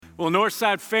Well,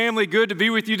 Northside family, good to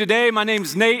be with you today. My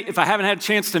name's Nate. If I haven't had a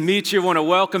chance to meet you, I want to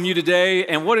welcome you today.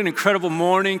 And what an incredible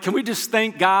morning. Can we just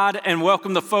thank God and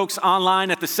welcome the folks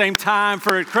online at the same time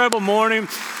for an incredible morning?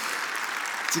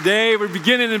 Today, we're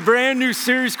beginning a brand new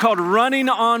series called Running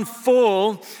on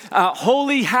Full,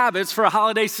 Holy Habits for a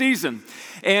Holiday Season.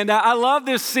 And I love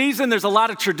this season. There's a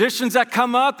lot of traditions that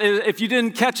come up. If you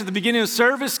didn't catch at the beginning of the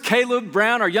service, Caleb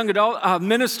Brown, our young adult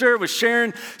minister, was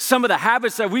sharing some of the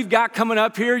habits that we've got coming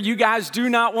up here. You guys do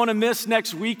not want to miss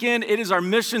next weekend. It is our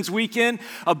missions weekend.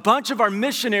 A bunch of our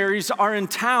missionaries are in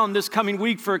town this coming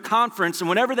week for a conference. And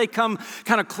whenever they come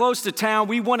kind of close to town,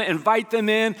 we want to invite them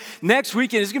in. Next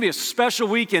weekend is going to be a special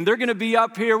weekend. They're going to be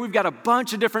up here. We've got a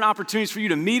bunch of different opportunities for you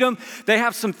to meet them. They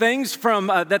have some things from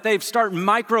that they've started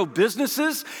micro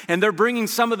businesses, and they're bringing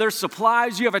some of their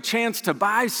supplies. You have a chance to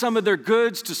buy some of their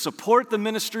goods to support the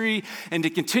ministry and to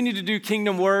continue to do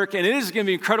kingdom work. And it is going to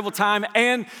be an incredible time.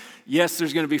 And yes,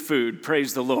 there's going to be food.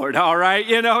 Praise the Lord. All right.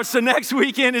 So next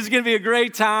weekend is going to be a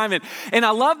great time. And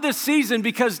I love this season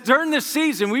because during this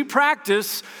season, we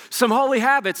practice some holy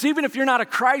habits. Even if you're not a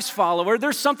Christ follower,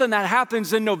 there's something that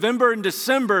happens in November and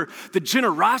December. The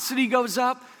generosity goes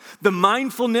up. The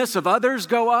mindfulness of others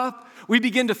go up. We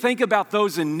begin to think about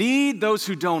those in need, those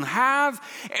who don't have.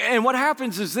 And what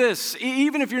happens is this: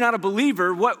 even if you're not a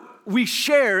believer, what we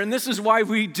share, and this is why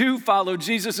we do follow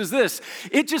Jesus, is this: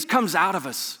 it just comes out of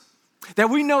us. That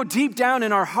we know deep down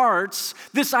in our hearts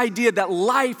this idea that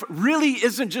life really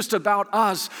isn't just about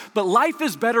us, but life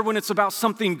is better when it's about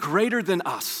something greater than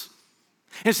us.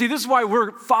 And see, this is why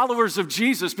we're followers of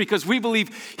Jesus, because we believe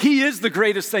he is the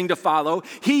greatest thing to follow.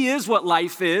 He is what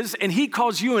life is, and he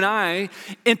calls you and I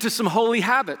into some holy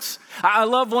habits. I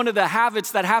love one of the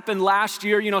habits that happened last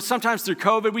year. Sometimes through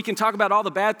COVID, we can talk about all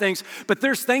the bad things, but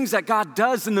there's things that God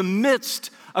does in the midst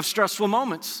of stressful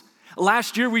moments.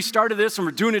 Last year, we started this, and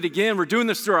we're doing it again. We're doing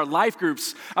this through our life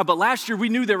groups. But last year, we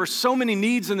knew there were so many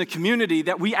needs in the community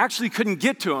that we actually couldn't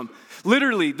get to them.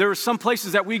 Literally, there were some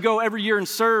places that we go every year and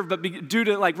serve, but due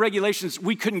to regulations,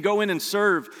 we couldn't go in and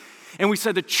serve. And we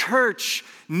said the church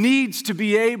needs to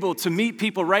be able to meet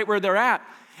people right where they're at.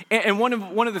 And one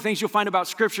of the things you'll find about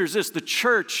Scripture is this: the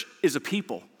church is a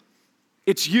people.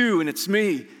 It's you and it's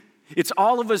me. It's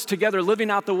all of us together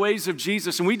living out the ways of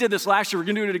Jesus. And we did this last year. We're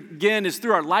going to do it again. Is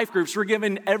through our life groups. We're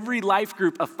giving every life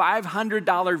group a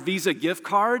 $500 Visa gift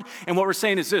card. And what we're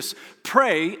saying is this: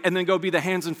 pray and then go be the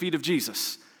hands and feet of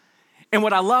Jesus. And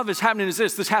what I love is happening is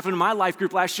this. This happened in my life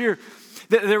group last year.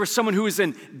 There was someone who was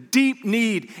in deep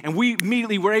need, and we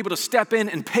immediately were able to step in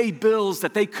and pay bills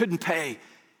that they couldn't pay.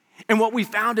 And what we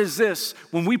found is this: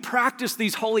 when we practice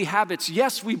these holy habits,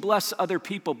 yes, we bless other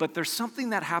people, but there's something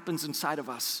that happens inside of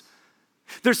us.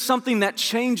 There's something that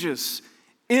changes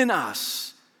in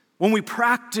us when we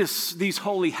practice these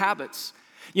holy habits.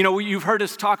 You've heard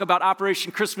us talk about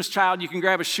Operation Christmas Child. You can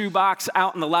grab a shoebox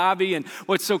out in the lobby, and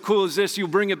what's so cool is this: you'll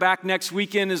bring it back next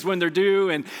weekend is when they're due,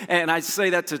 and I say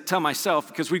that to tell myself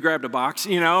because we grabbed a box,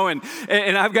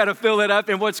 and I've got to fill it up.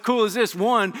 And what's cool is this: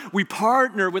 one, we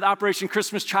partner with Operation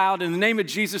Christmas Child in the name of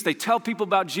Jesus. They tell people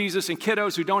about Jesus, and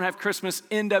kiddos who don't have Christmas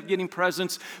end up getting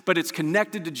presents, but it's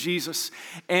connected to Jesus.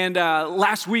 And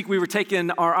last week we were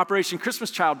taking our Operation Christmas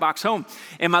Child box home,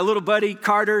 and my little buddy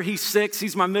Carter, he's 6,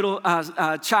 he's my middle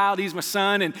child, he's my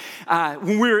son, and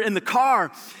when we were in the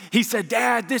car, he said,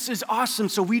 "Dad, this is awesome,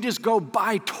 so we just go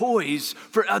buy toys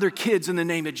for other kids in the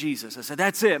name of Jesus." I said,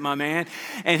 "That's it, my man."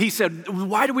 And he said,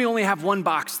 "Why do we only have one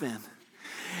box then?"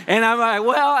 And I'm like,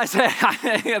 "Well," I said,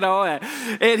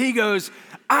 and he goes,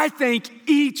 "I think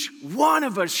each one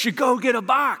of us should go get a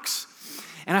box."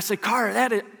 And I said,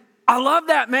 "Carter, I love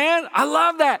that, man. I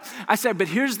love that." I said, "But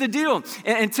here's the deal."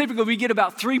 And typically we get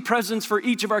about 3 presents for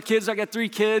each of our kids. I got 3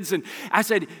 kids. And I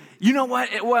said, "You know what?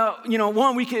 Well,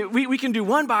 one, we can do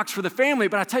one box for the family.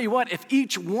 But I tell you what, if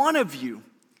each one of you,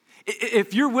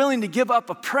 if you're willing to give up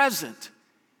a present,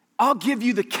 I'll give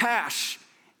you the cash.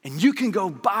 And you can go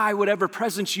buy whatever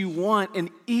presents you want. And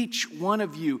each one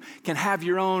of you can have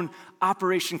your own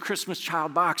Operation Christmas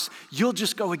Child box. You'll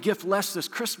just go a gift less this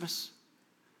Christmas."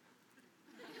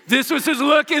 This was his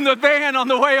look in the van on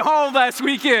the way home last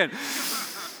weekend.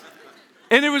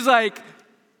 And it was like,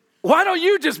 "Why don't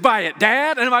you just buy it,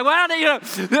 Dad?" And I'm like, "Well,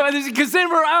 because then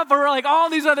we're up for all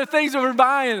these other things that we're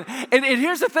buying." And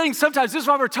here's the thing, sometimes this is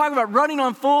why we're talking about running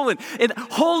on full and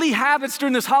holy habits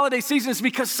during this holiday season, is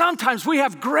because sometimes we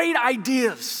have great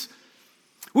ideas.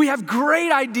 We have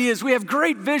great ideas. We have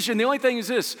great vision. The only thing is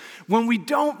this: when we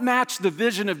don't match the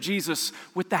vision of Jesus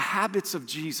with the habits of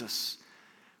Jesus,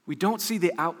 we don't see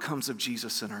the outcomes of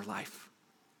Jesus in our life.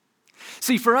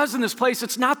 See, for us in this place,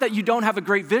 it's not that you don't have a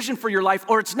great vision for your life,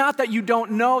 or it's not that you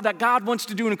don't know that God wants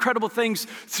to do incredible things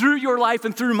through your life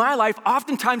and through my life.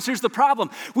 Oftentimes, here's the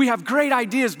problem. We have great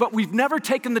ideas, but we've never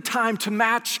taken the time to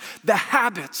match the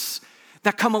habits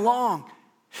that come along.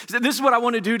 So this is what I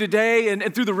want to do today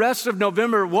and through the rest of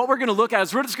November. What we're going to look at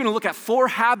is we're just going to look at 4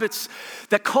 habits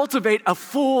that cultivate a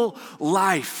full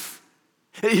life.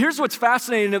 Here's what's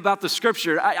fascinating about the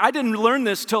scripture. I didn't learn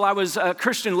this till I was a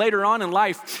Christian later on in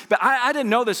life, but I didn't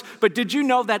know this. But did you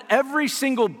know that every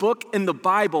single book in the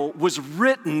Bible was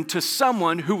written to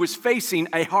someone who was facing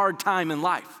a hard time in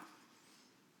life?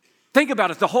 Think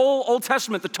about it. The whole Old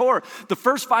Testament, the Torah, the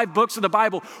first 5 books of the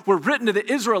Bible were written to the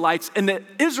Israelites, and the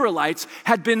Israelites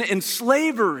had been in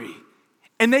slavery,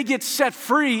 and they get set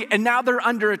free, and now they're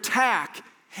under attack.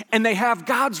 And they have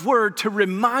God's word to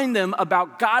remind them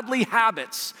about godly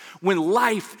habits when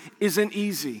life isn't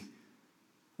easy.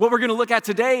 What we're going to look at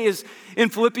today is in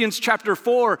Philippians chapter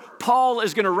 4, Paul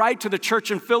is going to write to the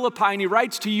church in Philippi, and he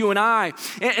writes to you and I.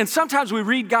 And sometimes we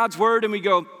read God's word and we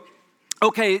go,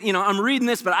 okay, I'm reading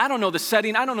this, but I don't know the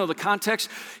setting. I don't know the context.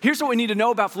 Here's what we need to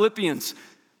know about Philippians.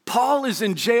 Paul is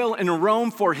in jail in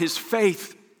Rome for his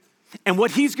faith. And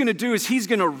what he's going to do is he's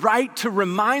going to write to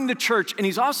remind the church, and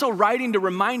he's also writing to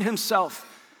remind himself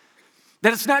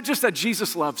that it's not just that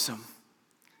Jesus loves him,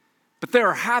 but there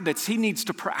are habits he needs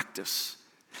to practice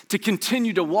to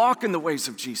continue to walk in the ways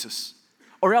of Jesus.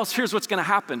 Or else here's what's going to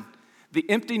happen. The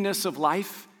emptiness of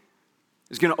life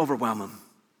is going to overwhelm him.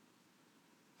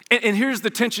 And here's the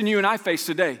tension you and I face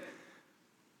today.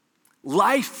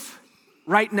 Life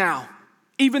right now,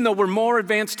 even though we're more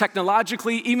advanced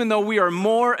technologically, even though we are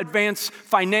more advanced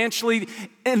financially,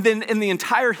 and then in the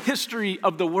entire history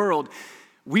of the world,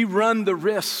 we run the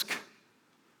risk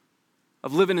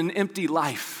of living an empty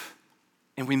life,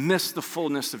 and we miss the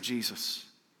fullness of Jesus.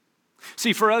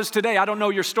 See, for us today, I don't know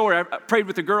your story. I prayed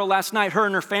with a girl last night, her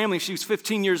and her family. She was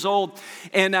 15 years old,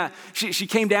 and she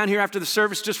came down here after the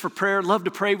service just for prayer. Love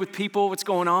to pray with people, what's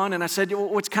going on. And I said,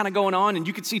 what's kind of going on? And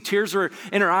you could see tears were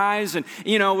in her eyes. And,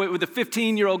 with a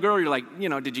 15-year-old girl, you're like,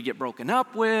 did you get broken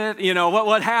up with?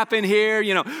 What happened here?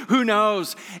 Who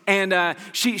knows? And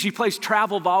she plays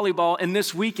travel volleyball. And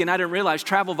this weekend, I didn't realize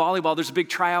travel volleyball, there's a big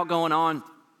tryout going on.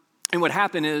 And what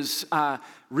happened is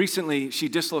recently she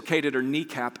dislocated her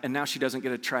kneecap, and now she doesn't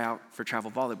get a tryout for travel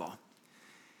volleyball.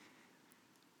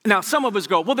 Now, some of us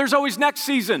go, well, there's always next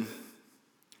season.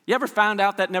 You ever found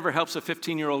out that never helps a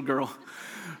 15-year-old girl,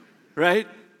 right?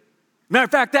 Matter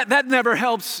of fact, that never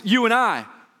helps you and I.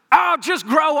 Oh, just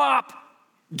grow up.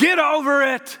 Get over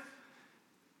it.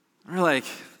 We're like,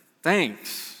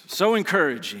 thanks. So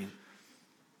encouraging.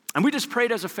 And we just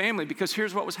prayed as a family because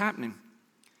here's what was happening.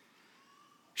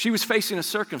 She was facing a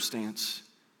circumstance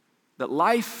that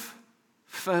life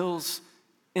feels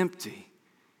empty.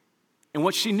 And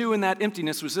what she knew in that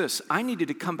emptiness was this: I needed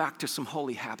to come back to some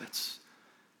holy habits.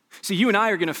 See, you and I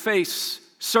are going to face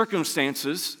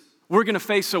circumstances. We're going to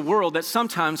face a world that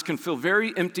sometimes can feel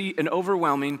very empty and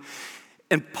overwhelming.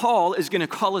 And Paul is going to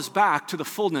call us back to the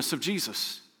fullness of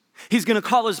Jesus. He's going to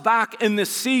call us back in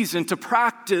this season to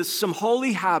practice some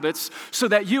holy habits so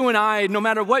that you and I, no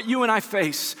matter what you and I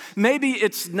face, maybe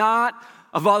it's not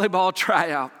a volleyball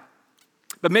tryout,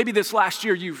 but maybe this last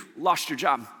year you've lost your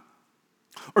job.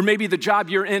 Or maybe the job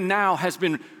you're in now has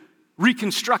been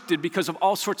reconstructed because of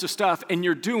all sorts of stuff, and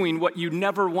you're doing what you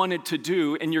never wanted to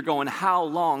do, and you're going, how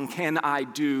long can I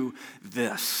do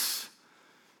this?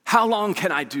 How long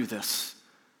can I do this?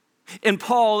 And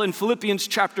Paul in Philippians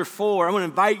chapter 4, I want to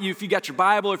invite you, if you got your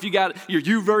Bible, if you got your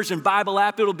YouVersion Bible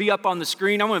app, it'll be up on the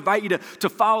screen. I want to invite you to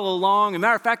follow along. As a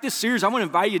matter of fact, this series, I want to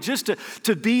invite you just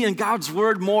to be in God's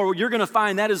Word more. You're going to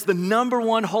find that is the number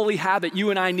one holy habit you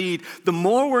and I need. The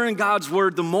more we're in God's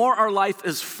Word, the more our life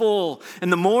is full,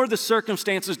 and the more the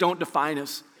circumstances don't define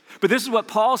us. But this is what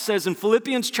Paul says in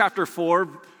Philippians chapter 4,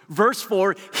 verse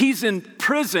 4. He's in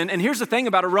prison, and here's the thing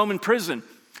about a Roman prison.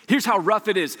 Here's how rough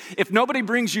it is. If nobody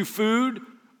brings you food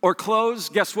or clothes,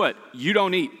 guess what? You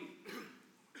don't eat.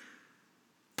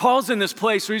 Paul's in this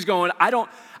place where he's going,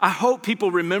 I hope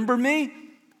people remember me,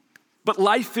 but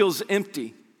life feels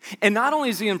empty. And not only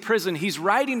is he in prison, he's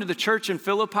writing to the church in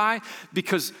Philippi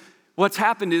because what's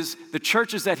happened is the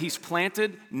churches that he's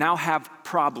planted now have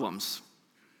problems.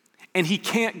 And he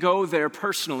can't go there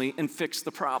personally and fix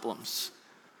the problems.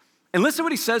 And listen to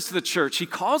what he says to the church. He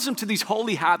calls them to these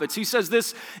holy habits. He says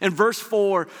this in verse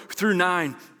 4 through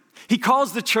 9. He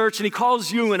calls the church and he calls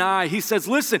you and I. He says,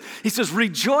 listen, he says,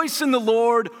 rejoice in the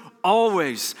Lord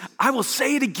always. I will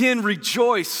say it again,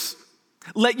 rejoice.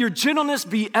 Let your gentleness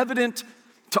be evident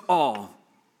to all,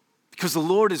 because the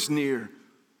Lord is near.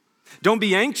 Don't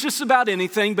be anxious about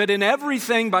anything, but in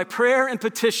everything, by prayer and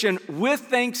petition, with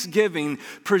thanksgiving,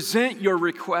 present your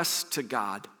requests to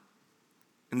God.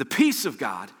 And the peace of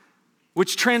God,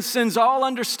 which transcends all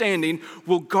understanding,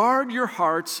 will guard your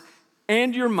hearts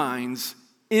and your minds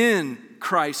in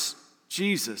Christ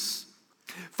Jesus.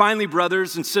 Finally,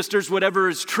 brothers and sisters, whatever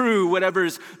is true, whatever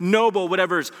is noble,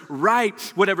 whatever is right,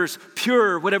 whatever is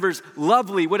pure, whatever is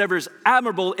lovely, whatever is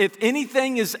admirable, if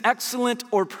anything is excellent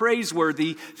or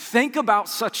praiseworthy, think about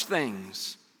such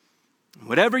things.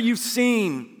 Whatever you've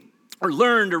seen or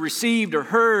learned or received or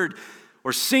heard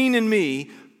or seen in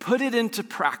me, put it into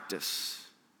practice,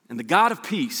 and the God of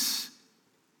peace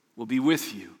will be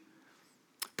with you.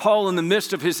 Paul, in the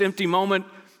midst of his empty moment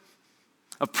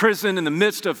of prison, in the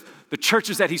midst of the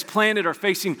churches that he's planted are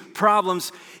facing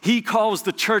problems, he calls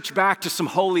the church back to some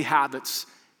holy habits.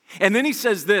 And then he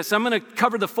says this, I'm going to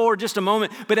cover the four in just a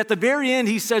moment, but at the very end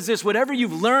he says this, whatever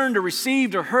you've learned or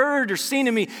received or heard or seen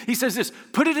in me, he says this,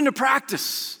 put it into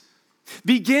practice.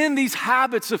 Begin these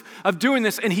habits of doing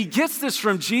this. And he gets this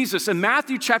from Jesus in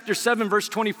Matthew chapter 7, verse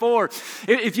 24.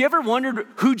 If you ever wondered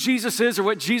who Jesus is or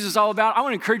what Jesus is all about, I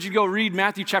want to encourage you to go read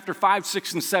Matthew chapter 5,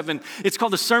 6, and 7. It's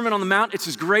called the Sermon on the Mount. It's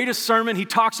his greatest sermon. He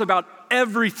talks about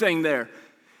everything there.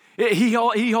 He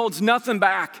holds nothing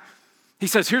back. He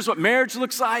says, here's what marriage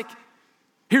looks like.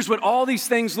 Here's what all these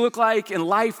things look like in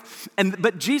life.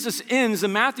 But Jesus ends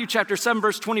in Matthew chapter 7,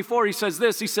 verse 24. He says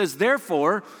this, he says,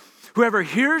 therefore, whoever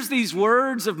hears these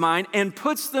words of mine and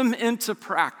puts them into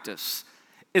practice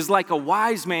is like a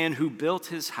wise man who built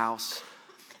his house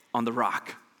on the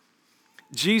rock.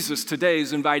 Jesus today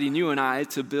is inviting you and I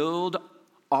to build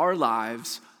our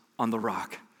lives on the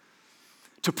rock,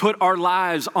 to put our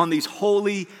lives on these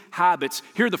holy habits.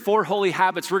 Here are the four holy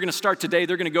habits we're going to start today.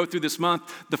 They're going to go through this month.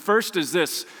 The first is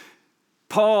this.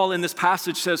 Paul in this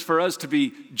passage says for us to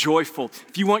be joyful.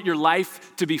 If you want your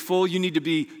life to be full, you need to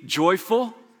be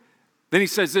joyful. Then he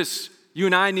says this, you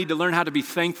and I need to learn how to be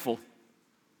thankful.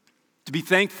 To be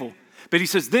thankful. But he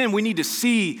says then we need to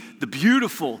see the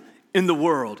beautiful in the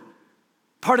world.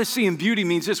 Part of seeing beauty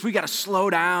means this, we got to slow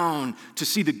down to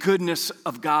see the goodness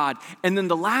of God. And then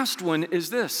the last one is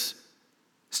this,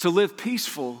 is to live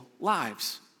peaceful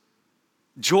lives.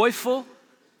 Joyful,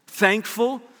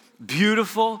 thankful,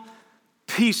 beautiful,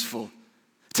 peaceful.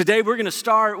 Today, we're going to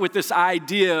start with this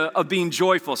idea of being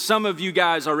joyful. Some of you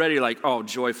guys already like, oh,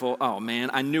 joyful. Oh, man,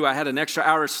 I knew I had an extra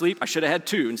hour of sleep. I should have had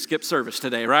 2 and skipped service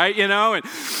today, right?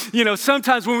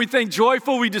 Sometimes when we think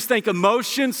joyful, we just think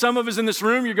emotion. Some of us in this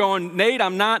room, you're going, Nate,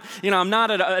 I'm not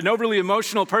an overly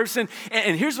emotional person.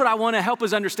 And here's what I want to help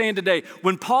us understand today.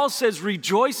 When Paul says,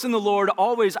 rejoice in the Lord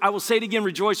always, I will say it again,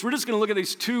 rejoice. We're just going to look at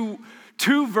these two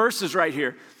verses right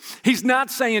here. He's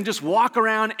not saying just walk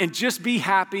around and just be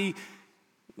happy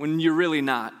when you're really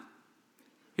not.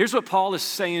 Here's what Paul is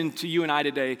saying to you and I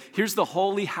today. Here's the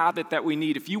holy habit that we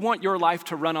need. If you want your life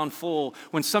to run on full,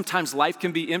 when sometimes life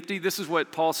can be empty, this is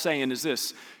what Paul's saying is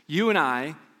this. You and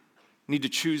I need to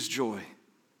choose joy.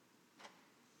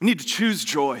 We need to choose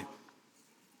joy.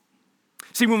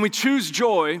 See, when we choose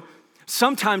joy,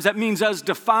 sometimes that means us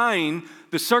defying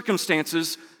the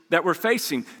circumstances that we're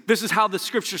facing. This is how the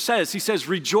scripture says. He says,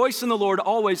 rejoice in the Lord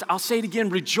always. I'll say it again,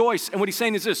 rejoice. And what he's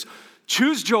saying is this,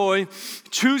 choose joy,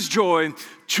 choose joy,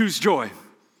 choose joy.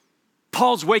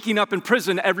 Paul's waking up in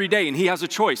prison every day and he has a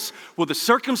choice. Will the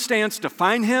circumstance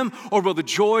define him or will the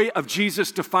joy of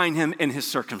Jesus define him in his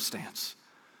circumstance?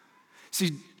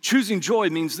 See, choosing joy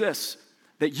means this,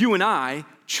 that you and I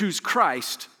choose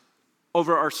Christ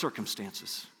over our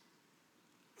circumstances.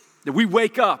 That we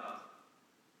wake up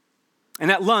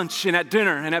and at lunch and at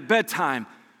dinner and at bedtime,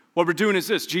 what we're doing is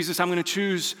this, Jesus, I'm going to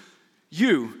choose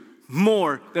you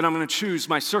more than I'm going to choose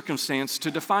my circumstance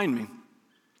to define me.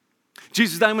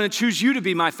 Jesus, I'm going to choose you to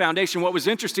be my foundation. What was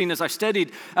interesting as I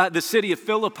studied the city of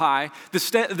Philippi, the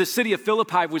city of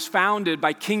Philippi was founded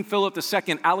by King Philip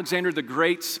II, Alexander the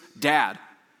Great's dad.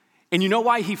 And you know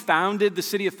why he founded the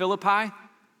city of Philippi?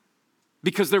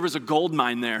 Because there was a gold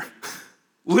mine there.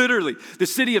 Literally, the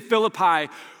city of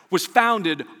Philippi was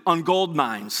founded on gold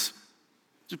mines.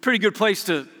 It's a pretty good place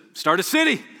to start a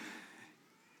city.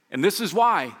 And this is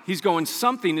why he's going,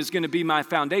 something is going to be my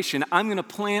foundation. I'm going to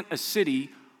plant a city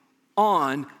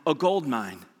on a gold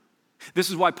mine. This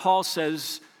is why Paul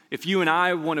says, if you and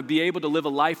I want to be able to live a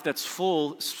life that's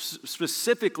full,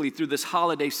 specifically through this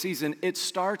holiday season, it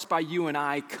starts by you and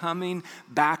I coming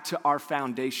back to our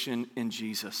foundation in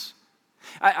Jesus.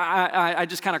 I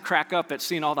just kind of crack up at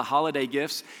seeing all the holiday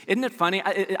gifts. Isn't it funny?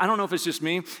 I don't know if it's just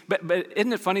me, but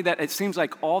isn't it funny that it seems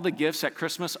like all the gifts at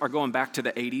Christmas are going back to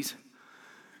the 80s?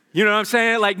 You know what I'm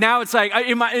saying? Like now it's like,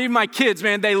 even my kids,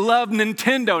 man, they love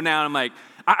Nintendo now. And I'm like,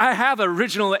 I have an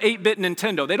original 8-bit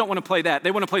Nintendo. They don't want to play that.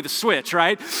 They want to play the Switch,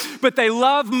 right? But they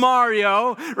love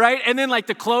Mario, right? And then like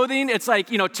the clothing, it's like,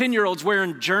 10-year-olds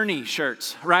wearing Journey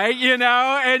shirts, right?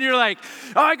 And you're like,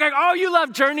 oh, you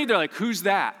love Journey? They're like, who's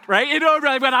that, right?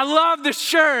 But I love the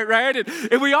shirt, right?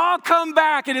 And we all come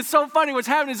back, and it's so funny. What's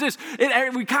happening is this.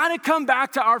 We kind of come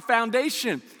back to our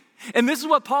foundation. And this is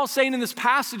what Paul's saying in this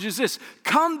passage is this: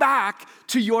 come back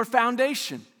to your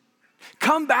foundation.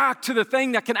 Come back to the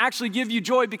thing that can actually give you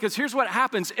joy, because here's what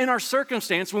happens in our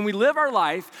circumstance. When we live our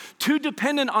life too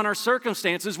dependent on our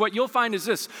circumstances, what you'll find is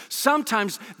this: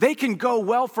 sometimes they can go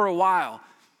well for a while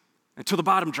until the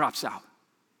bottom drops out.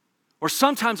 Or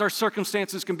sometimes our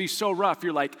circumstances can be so rough,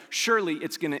 you're like, surely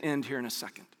it's going to end here in a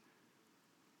second.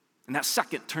 And that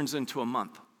second turns into a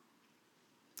month.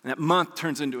 And that month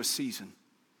turns into a season.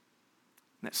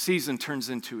 And that season turns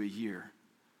into a year.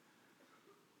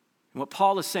 And what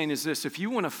Paul is saying is this: if you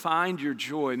want to find your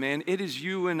joy, man, it is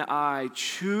you and I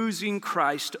choosing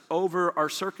Christ over our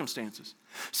circumstances.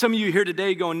 Some of you here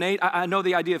today going, Nate, I know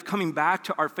the idea of coming back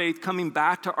to our faith, coming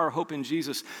back to our hope in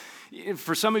Jesus.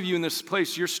 For some of you in this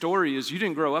place, your story is you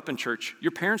didn't grow up in church.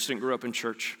 Your parents didn't grow up in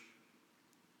church.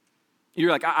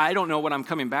 You're like, I don't know what I'm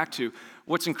coming back to.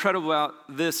 What's incredible about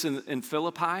this in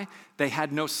Philippi, they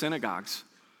had no synagogues.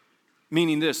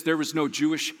 Meaning this: there was no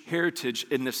Jewish heritage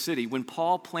in this city. When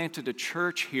Paul planted a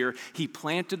church here, he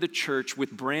planted the church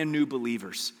with brand new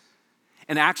believers.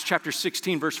 In Acts chapter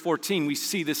 16, verse 14, we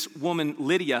see this woman,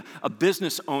 Lydia, a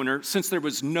business owner. Since there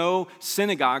was no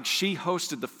synagogue, she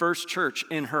hosted the first church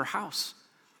in her house.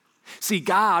 See,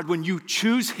 God, when you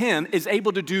choose him, is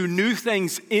able to do new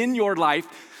things in your life.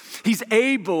 He's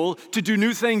able to do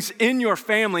new things in your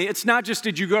family. It's not just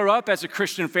did you grow up as a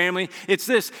Christian family. It's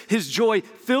this: his joy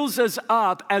fills us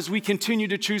up as we continue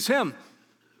to choose him.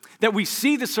 That we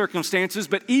see the circumstances,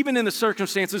 but even in the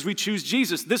circumstances, we choose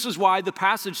Jesus. This is why the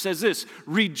passage says this: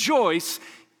 rejoice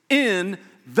in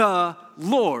the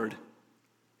Lord.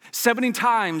 70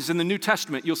 times in the New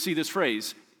Testament, you'll see this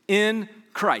phrase: in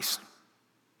Christ.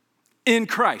 In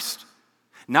Christ.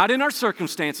 Not in our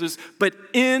circumstances, but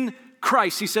in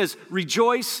Christ. He says,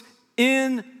 rejoice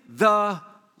in the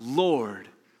Lord.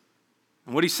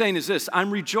 And what he's saying is this: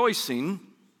 I'm rejoicing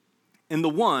in the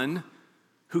one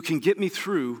who can get me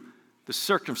through the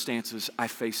circumstances I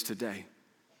face today.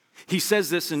 He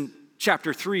says this in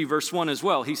chapter 3, verse 1 as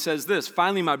well. He says this: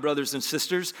 finally, my brothers and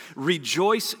sisters,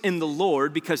 rejoice in the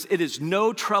Lord, because it is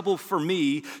no trouble for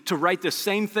me to write the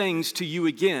same things to you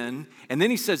again. And then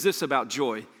he says this about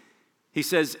joy. He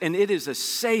says, and it is a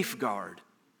safeguard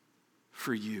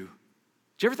for you.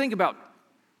 Did you ever think about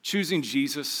choosing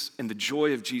Jesus and the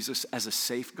joy of Jesus as a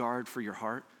safeguard for your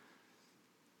heart?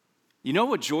 You know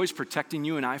what joy is protecting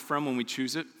you and I from when we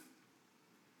choose it?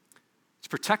 It's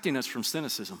protecting us from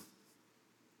cynicism.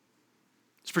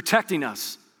 It's protecting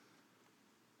us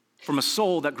from a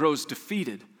soul that grows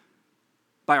defeated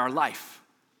by our life.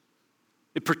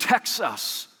 It protects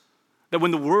us that when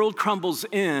the world crumbles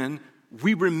in,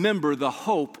 we remember the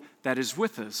hope that is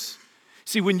with us.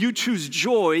 See, when you choose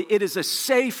joy, it is a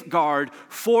safeguard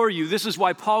for you. This is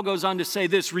why Paul goes on to say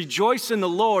this: rejoice in the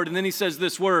Lord, and then he says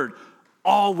this word,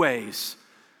 always.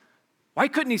 Why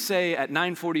couldn't he say at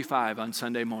 9:45 on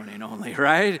Sunday morning only,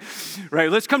 right? Right,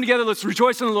 let's come together, let's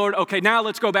rejoice in the Lord. Okay, now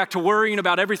let's go back to worrying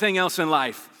about everything else in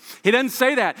life. He doesn't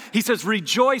say that. He says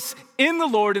rejoice in the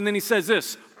Lord, and then he says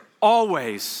this,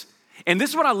 always. And this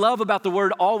is what I love about the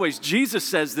word always. Jesus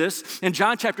says this in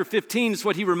John chapter 15. It's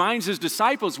what he reminds his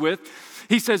disciples with.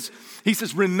 He says,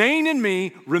 remain in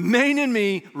me, remain in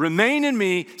me, remain in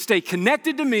me, stay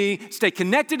connected to me, stay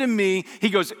connected to me. He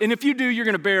goes, and if you do, you're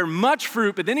going to bear much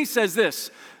fruit. But then he says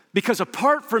this: because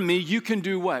apart from me, you can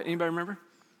do what? Anybody remember?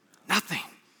 Nothing.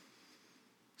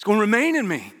 It's going to remain in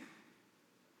me.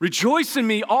 Rejoice in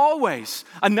me always.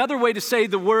 Another way to say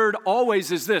the word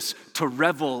always is this: to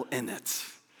revel in it.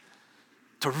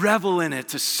 To revel in it,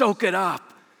 to soak it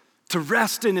up, to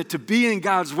rest in it, to be in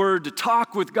God's word, to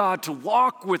talk with God, to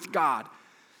walk with God.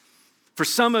 For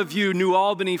some of you New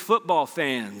Albany football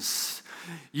fans,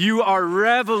 you are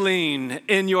reveling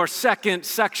in your second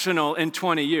sectional in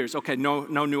 20 years. Okay, no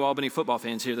New Albany football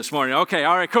fans here this morning. Okay,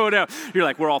 all right, cool. You're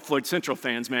like, we're all Floyd Central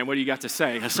fans, man. What do you got to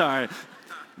say? Sorry.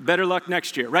 Better luck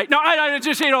next year, right? No, I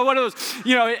just, one of those,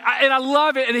 and I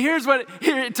love it.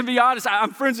 And to be honest,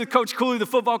 I'm friends with Coach Cooley, the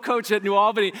football coach at New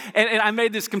Albany, and I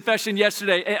made this confession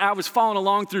yesterday. And I was following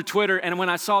along through Twitter, and when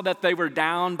I saw that they were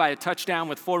down by a touchdown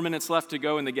with 4 minutes left to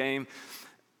go in the game,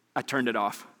 I turned it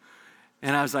off.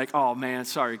 And I was like, oh man,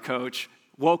 sorry, Coach.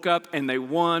 Woke up and they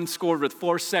won, scored with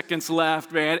 4 seconds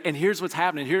left, man. And here's what's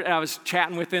happening. Here I was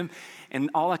chatting with him, and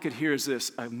all I could hear is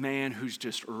this: a man who's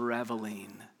just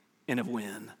reveling in a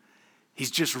win. He's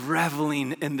just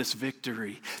reveling in this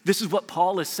victory. This is what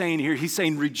Paul is saying here. He's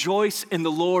saying, rejoice in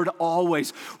the Lord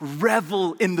always.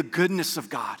 Revel in the goodness of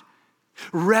God.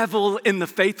 Revel in the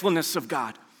faithfulness of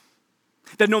God.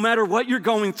 That no matter what you're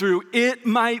going through, it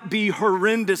might be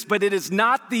horrendous, but it is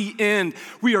not the end.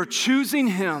 We are choosing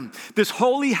him. This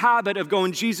holy habit of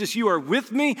going, Jesus, you are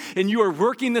with me and you are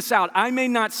working this out. I may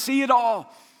not see it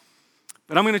all,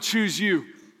 but I'm going to choose you.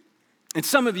 And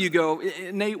some of you go,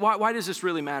 Nate, why does this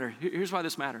really matter? Here's why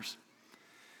this matters.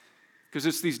 Because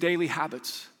it's these daily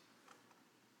habits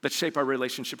that shape our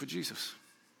relationship with Jesus.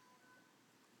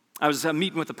 I was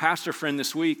meeting with a pastor friend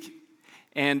this week,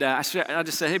 and I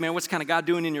just said, hey, man, what's kind of God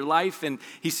doing in your life? And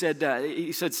he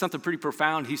said something pretty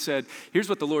profound. He said, here's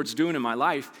what the Lord's doing in my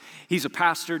life. He's a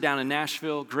pastor down in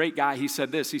Nashville, great guy. He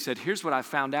said this. He said, here's what I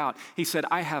found out. He said,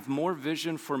 I have more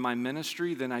vision for my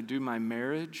ministry than I do my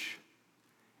marriage,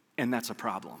 and that's a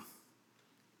problem.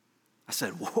 I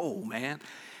said, whoa, man.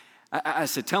 I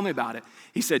said, tell me about it.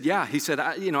 He said, yeah. He said,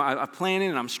 I'm planning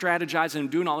and I'm strategizing and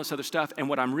doing all this other stuff. And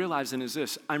what I'm realizing is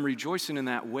this, I'm rejoicing in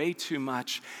that way too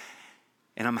much.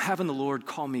 And I'm having the Lord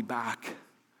call me back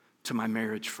to my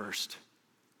marriage first.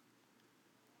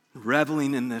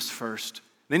 Reveling in this first.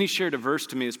 Then he shared a verse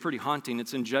to me. It's pretty haunting.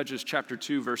 It's in Judges chapter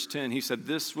 2, verse 10. He said,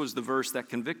 this was the verse that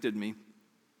convicted me.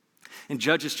 In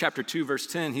Judges chapter 2, verse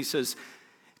 10, he says,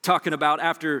 talking about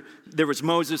after there was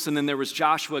Moses and then there was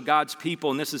Joshua, God's people,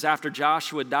 and this is after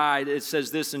Joshua died. It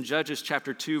says this in Judges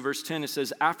chapter 2, verse 10. It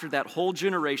says, after that whole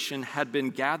generation had been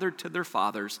gathered to their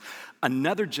fathers,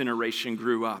 another generation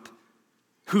grew up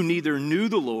who neither knew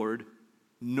the Lord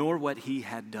nor what he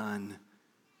had done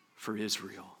for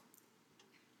Israel.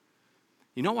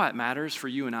 You know why it matters for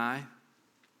you and I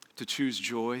to choose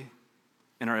joy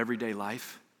in our everyday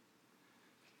life?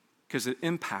 Because it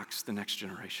impacts the next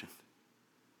generation.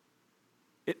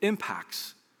 It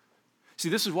impacts. See,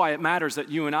 this is why it matters that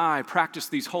you and I practice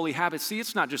these holy habits. See,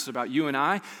 it's not just about you and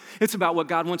I. It's about what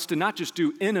God wants to not just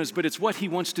do in us, but it's what he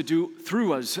wants to do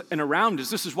through us and around us.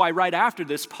 This is why right after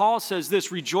this, Paul says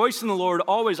this, rejoice in the Lord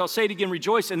always. I'll say it again,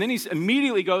 rejoice. And then he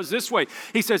immediately goes this way.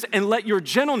 He says, and let your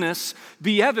gentleness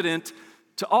be evident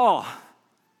to all.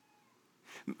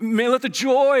 May let the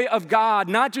joy of God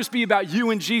not just be about you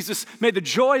and Jesus. May the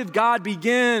joy of God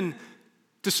begin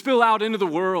to spill out into the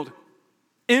world,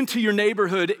 into your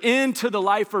neighborhood, into the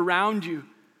life around you.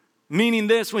 Meaning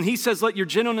this, when he says, let your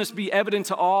gentleness be evident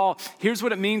to all, here's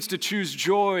what it means to choose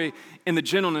joy in the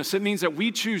gentleness. It means that we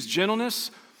choose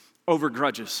gentleness over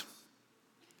grudges.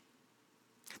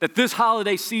 That this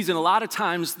holiday season, a lot of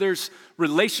times there's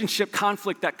relationship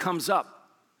conflict that comes up.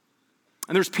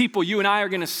 And there's people you and I are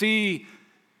going to see,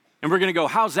 and we're going to go,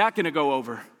 how's that going to go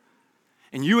over?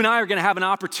 And you and I are going to have an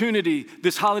opportunity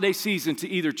this holiday season to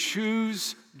either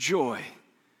choose joy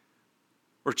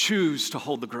or choose to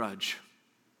hold the grudge.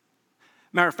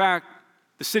 Matter of fact,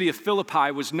 the city of Philippi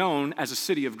was known as a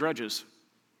city of grudges.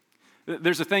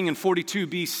 There's a thing in 42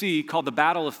 BC called the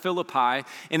Battle of Philippi,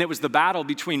 and it was the battle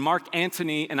between Mark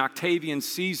Antony and Octavian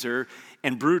Caesar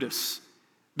and Brutus,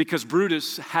 because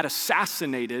Brutus had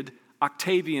assassinated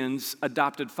Octavian's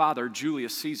adopted father,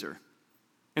 Julius Caesar.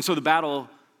 And so the Battle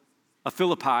of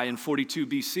Philippi in 42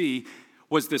 BC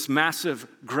was this massive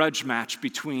grudge match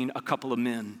between a couple of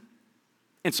men.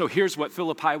 And so here's what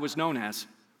Philippi was known as: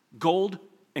 gold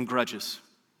and grudges.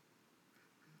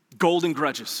 Gold and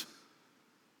grudges.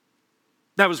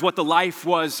 That was what the life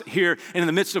was here. And in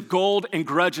the midst of gold and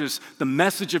grudges, the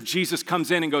message of Jesus comes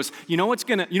in and goes, you know what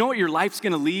your life's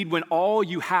gonna lead when all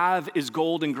you have is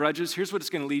gold and grudges? Here's what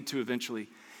it's gonna lead to eventually: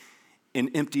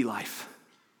 an empty life.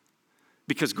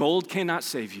 Because gold cannot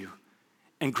save you,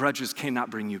 and grudges cannot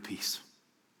bring you peace.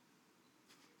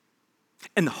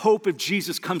 And the hope of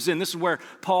Jesus comes in. This is where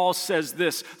Paul says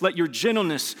this, let your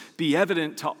gentleness be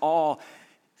evident to all.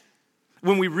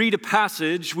 When we read a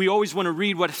passage, we always want to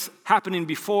read what's happening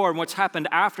before and what's happened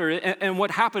after. And what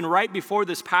happened right before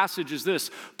this passage is this.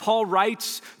 Paul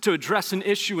writes to address an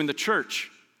issue in the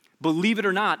church. Believe it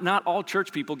or not all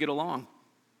church people get along.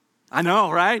 I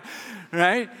know, right?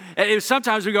 Right? And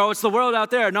sometimes we go, it's the world out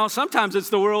there. No, sometimes it's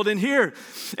the world in here.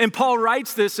 And Paul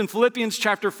writes this in Philippians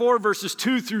chapter 4, verses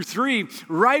 2 through 3.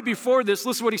 Right before this,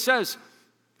 listen to what he says.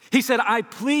 He said, I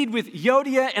plead with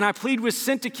Euodia and I plead with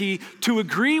Syntyche to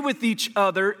agree with each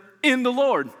other in the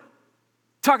Lord.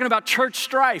 Talking about church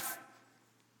strife.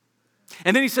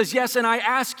 And then he says, yes, and I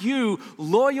ask you,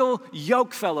 loyal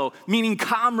yokefellow, meaning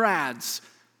comrades,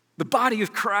 the body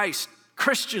of Christ,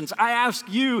 Christians, I ask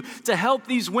you to help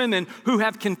these women who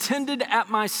have contended at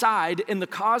my side in the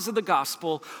cause of the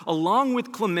gospel, along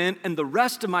with Clement and the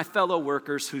rest of my fellow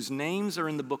workers whose names are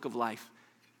in the book of life.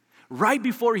 right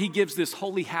before he gives this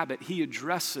holy habit, he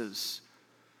addresses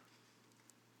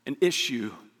an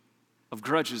issue of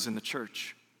grudges in the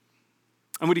church.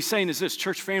 And what he's saying is this,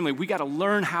 church family, we got to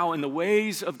learn how in the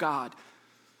ways of God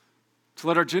to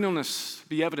let our gentleness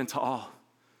be evident to all,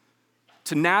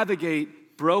 to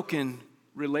navigate broken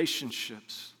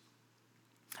relationships.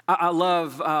 I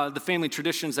love the family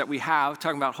traditions that we have,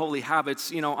 talking about holy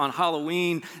habits. You know, on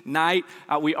Halloween night,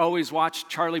 we always watch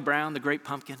Charlie Brown, the Great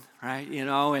Pumpkin, right? You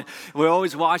know, and we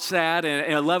always watch that,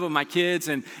 and I love it with my kids,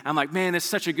 and I'm like, man, it's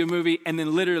such a good movie. And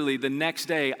then literally the next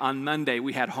day, on Monday,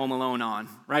 we had Home Alone on,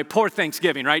 right? Poor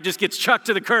Thanksgiving, right? Just gets chucked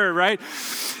to the curb, right?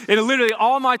 And literally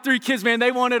all my 3 kids, man,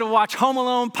 they wanted to watch Home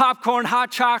Alone, popcorn,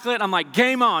 hot chocolate. I'm like,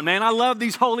 game on, man. I love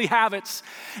these holy habits.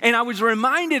 And I was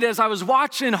reminded as I was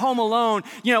watching Home Alone,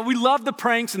 you know, we love the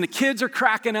pranks and the kids are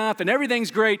cracking up and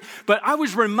everything's great, but I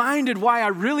was reminded why I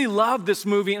really love this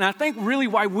movie, and I think really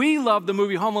why we love the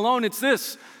movie Home Alone. It's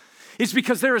this. It's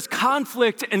because there is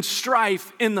conflict and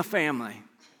strife in the family.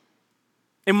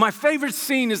 And my favorite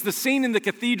scene is the scene in the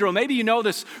cathedral. Maybe you know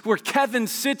this, where Kevin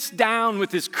sits down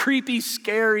with his creepy,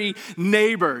 scary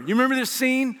neighbor. You remember this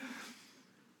scene?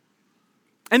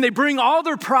 And they bring all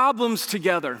their problems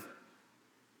together.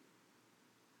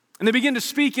 And they begin to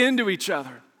speak into each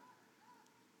other.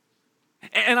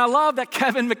 And I love that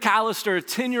Kevin McAllister, a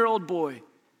 10-year-old boy,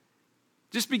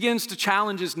 just begins to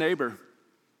challenge his neighbor.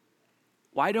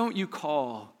 Why don't you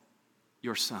call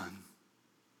your son?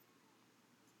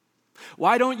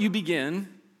 Why don't you begin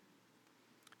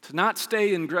to not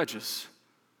stay in grudges,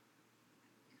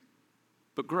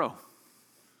 but grow?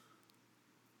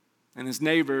 And his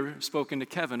neighbor spoken to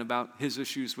Kevin about his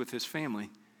issues with his family.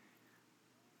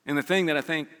 And the thing that I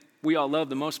think we all love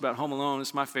the most about Home Alone,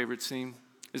 it's my favorite scene,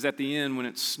 is at the end when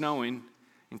it's snowing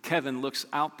and Kevin looks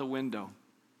out the window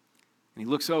and he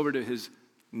looks over to his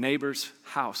neighbor's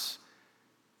house,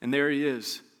 and there he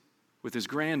is with his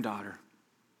granddaughter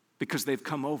because they've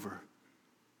come over.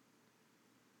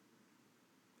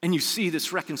 And you see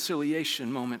this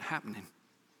reconciliation moment happening.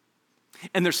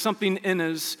 And there's something in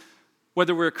us,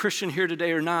 whether we're a Christian here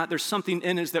today or not, there's something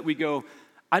in us that we go,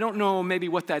 I don't know maybe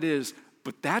what that is,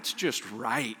 but that's just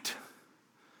right.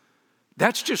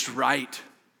 That's just right.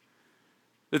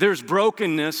 That there's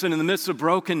brokenness, and in the midst of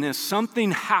brokenness,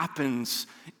 something happens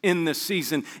in this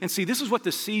season. And see, this is what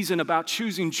the season about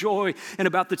choosing joy and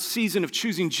about the season of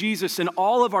choosing Jesus and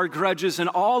all of our grudges and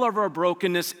all of our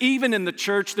brokenness, even in the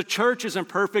church isn't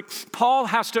perfect. Paul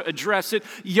has to address it.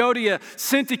 Euodia,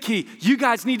 Syntyche, you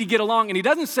guys need to get along. And he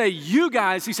doesn't say you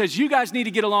guys, he says you guys need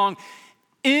to get along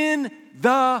in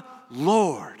the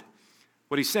Lord.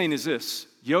 What he's saying is this,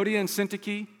 Euodia and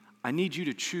Syntyche, I need you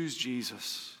to choose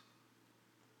Jesus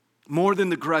more than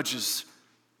the grudges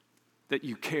that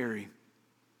you carry.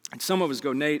 And some of us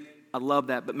go, Nate, I love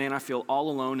that, but man, I feel all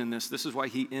alone in this. This is why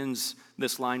he ends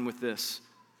this line with this.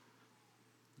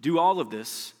 Do all of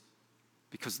this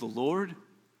because the Lord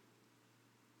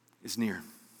is near.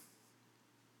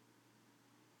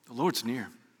 The Lord's near.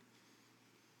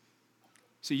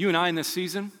 See, you and I in this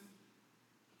season,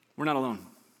 we're not alone.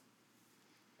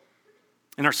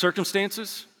 In our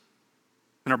circumstances,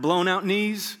 in our blown out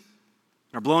knees,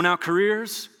 in our blown out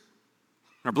careers,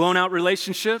 in our blown out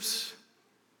relationships,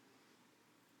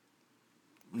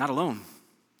 I'm not alone.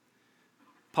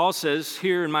 Paul says,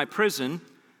 here in my prison,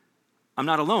 I'm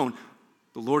not alone.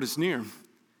 The Lord is near. And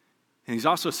he's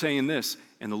also saying this,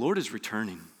 and the Lord is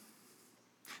returning.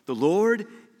 The Lord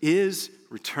is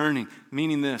returning,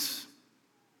 meaning this,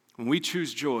 when we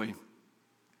choose joy,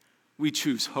 we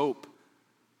choose hope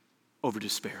over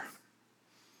despair.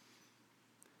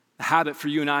 The habit for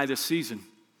you and I this season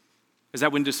is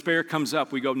that when despair comes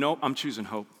up, we go, nope, I'm choosing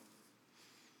hope.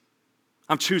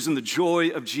 I'm choosing the joy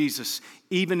of Jesus,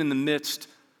 even in the midst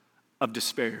of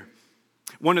despair.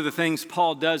 One of the things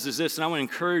Paul does is this, and I want to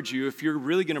encourage you, if you're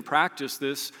really going to practice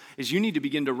this, is you need to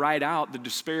begin to write out the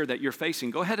despair that you're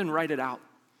facing. Go ahead and write it out.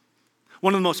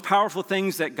 One of the most powerful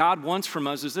things that God wants from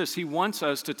us is this. He wants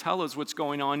us to tell us what's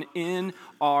going on in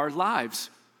our lives.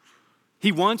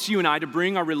 He wants you and I to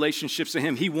bring our relationships to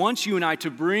Him. He wants you and I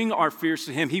to bring our fears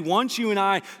to Him. He wants you and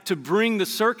I to bring the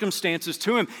circumstances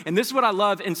to Him. And this is what I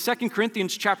love. In 2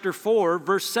 Corinthians chapter 4,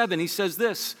 verse 7, he says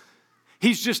this.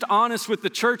 He's just honest with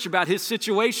the church about his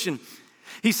situation.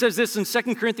 He says this in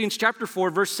 2 Corinthians chapter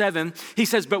 4, verse 7. He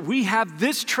says, but we have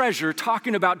this treasure,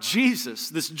 talking about Jesus,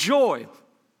 this joy,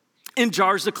 in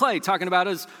jars of clay, talking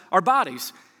about our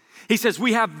bodies. He says,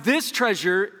 we have this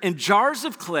treasure in jars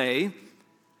of clay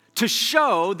to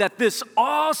show that this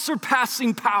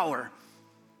all-surpassing power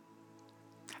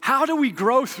How do we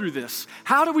grow through this?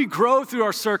 How do we grow through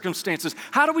our circumstances?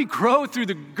 How do we grow through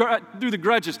the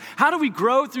grudges? How do we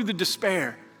grow through the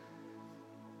despair?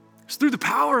 It's through the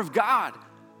power of God.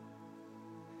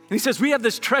 And he says, we have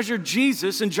this treasured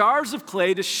Jesus in jars of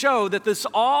clay to show that this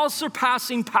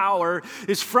all-surpassing power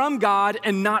is from God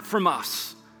and not from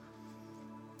us.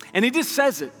 And he just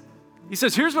says it. He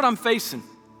says, here's what I'm facing.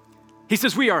 He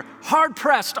says, we are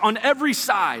hard-pressed on every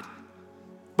side,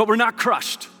 but we're not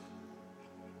crushed.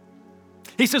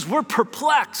 He says, we're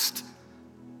perplexed,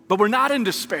 but we're not in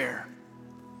despair.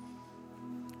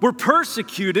 We're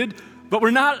persecuted, but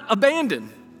we're not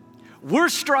abandoned. We're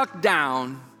struck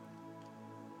down,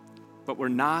 but we're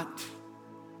not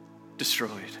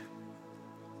destroyed.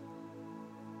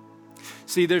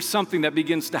 See, there's something that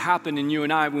begins to happen in you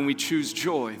and I when we choose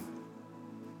joy.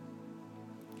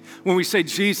 When we say,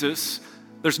 Jesus,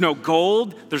 there's no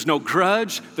gold, there's no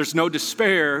grudge, there's no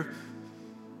despair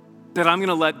that I'm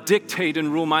gonna let dictate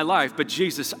and rule my life. But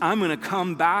Jesus, I'm gonna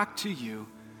come back to you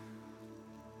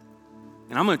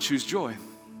and I'm gonna choose joy.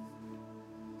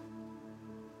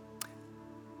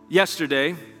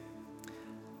 Yesterday,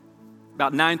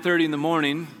 about 9:30 in the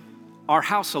morning, our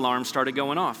house alarm started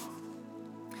going off.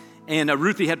 And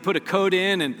Ruthie had put a code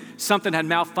in and something had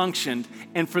malfunctioned.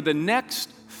 And for the next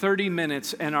 30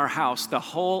 minutes in our house, the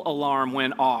whole alarm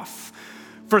went off.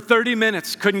 For 30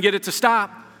 minutes, couldn't get it to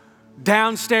stop.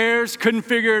 Downstairs, couldn't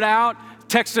figure it out.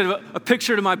 Texted a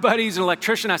picture to my buddy, he's an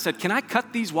electrician. I said, can I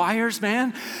cut these wires,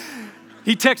 man?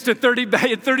 He texted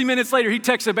 30 minutes later, he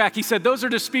texted back. He said, those are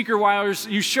the speaker wires.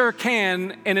 You sure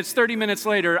can. And it's 30 minutes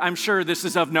later. I'm sure this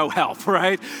is of no help,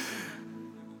 right?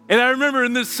 And I remember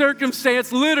in this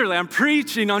circumstance, literally, I'm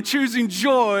preaching on choosing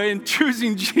joy and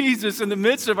choosing Jesus in the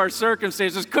midst of our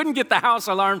circumstances. Couldn't get the house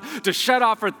alarm to shut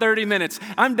off for 30 minutes.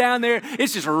 I'm down there.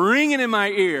 It's just ringing in my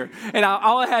ear. And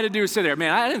all I had to do was sit there.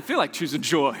 Man, I didn't feel like choosing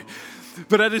joy.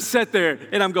 But I just sat there,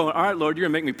 and I'm going, all right, Lord, you're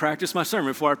going to make me practice my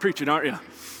sermon before I preach it, aren't you?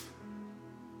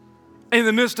 In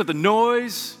the midst of the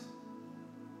noise,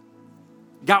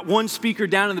 got one speaker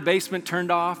down in the basement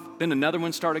turned off, then another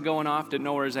one started going off, didn't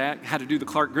know where it was at, had to do the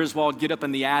Clark Griswold, get up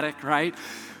in the attic, right?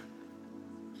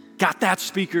 Got that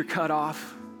speaker cut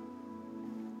off.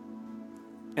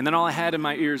 And then all I had in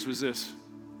my ears was this,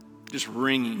 just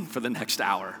ringing for the next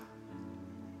hour.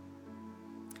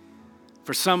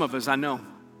 For some of us, I know,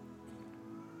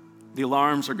 the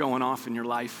alarms are going off in your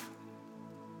life.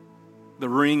 The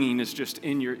ringing is just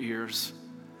in your ears.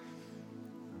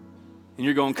 And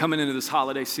you're going, coming into this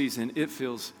holiday season, it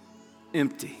feels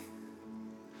empty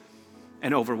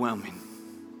and overwhelming.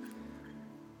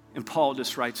 And Paul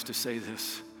just writes to say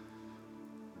this: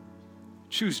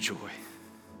 choose joy.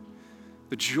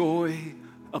 The joy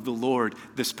of the Lord,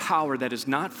 this power that is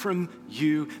not from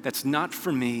you, that's not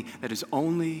from me, that is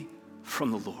only from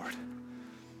the Lord.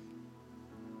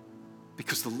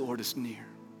 Because the Lord is near.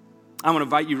 I want to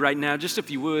invite you right now, just if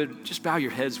you would, just bow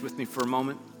your heads with me for a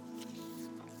moment.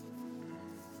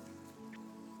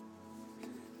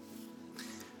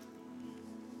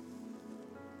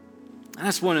 I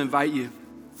just want to invite you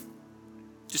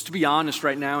just to be honest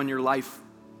right now in your life.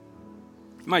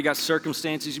 You might have got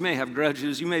circumstances, you may have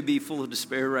grudges, you may be full of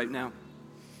despair right now.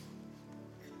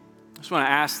 I just want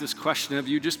to ask this question of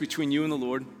you, just between you and the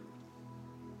Lord.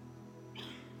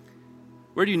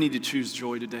 Where do you need to choose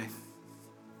joy today?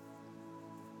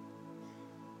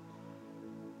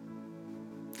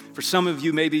 For some of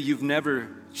you, maybe you've never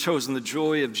chosen the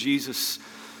joy of Jesus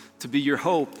to be your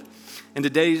hope, and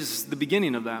today's the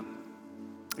beginning of that.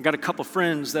 I got a couple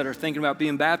friends that are thinking about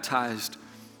being baptized.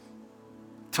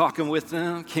 Talking with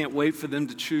them, can't wait for them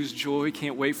to choose joy,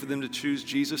 can't wait for them to choose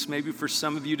Jesus. Maybe for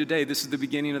some of you today, this is the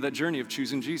beginning of that journey of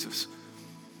choosing Jesus.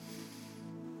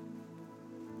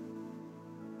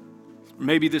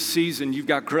 Maybe this season you've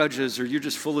got grudges or you're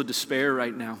just full of despair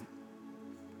right now.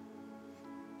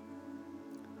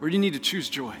 Where do you need to choose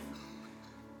joy?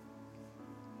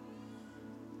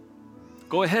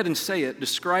 Go ahead and say it.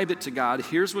 Describe it to God.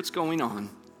 Here's what's going on.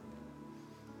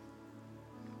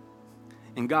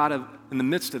 And God, in the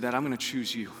midst of that, I'm going to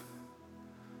choose you.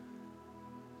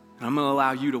 And I'm going to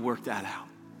allow you to work that out.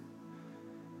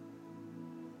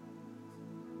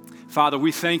 Father,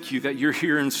 we thank you that you're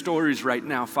hearing stories right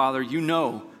now. Father, you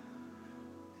know.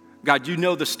 God, you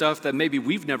know the stuff that maybe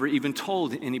we've never even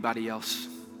told anybody else.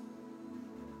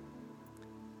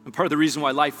 And part of the reason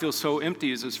why life feels so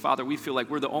empty is, Father, we feel like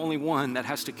we're the only one that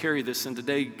has to carry this. And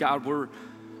today, God, we're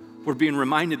being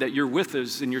reminded that you're with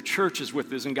us and your church is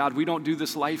with us. And God, we don't do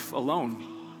this life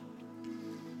alone.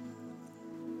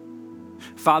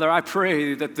 Father, I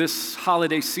pray that this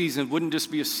holiday season wouldn't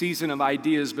just be a season of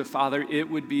ideas, but Father, it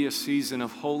would be a season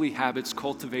of holy habits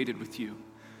cultivated with you.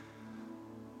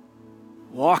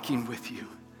 walking with you,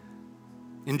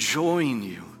 enjoying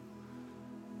you,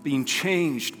 being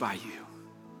changed by you.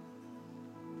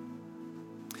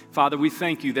 Father, we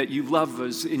thank you that you love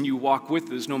us and you walk with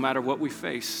us no matter what we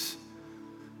face.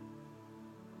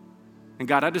 And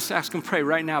God, I just ask and pray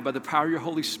right now by the power of your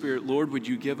Holy Spirit, Lord, would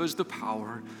you give us the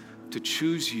power to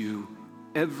choose you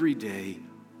every day,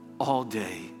 all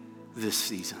day this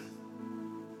season.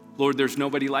 Lord, there's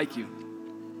nobody like you.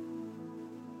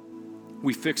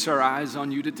 We fix our eyes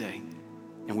on you today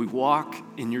and we walk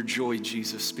in your joy,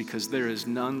 Jesus, because there is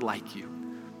none like you.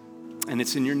 And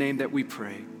it's in your name that we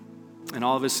pray. And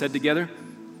all of us said together,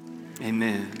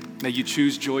 amen. May you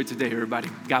choose joy today, everybody.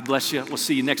 God bless you. We'll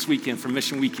see you next weekend for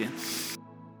Mission Weekend.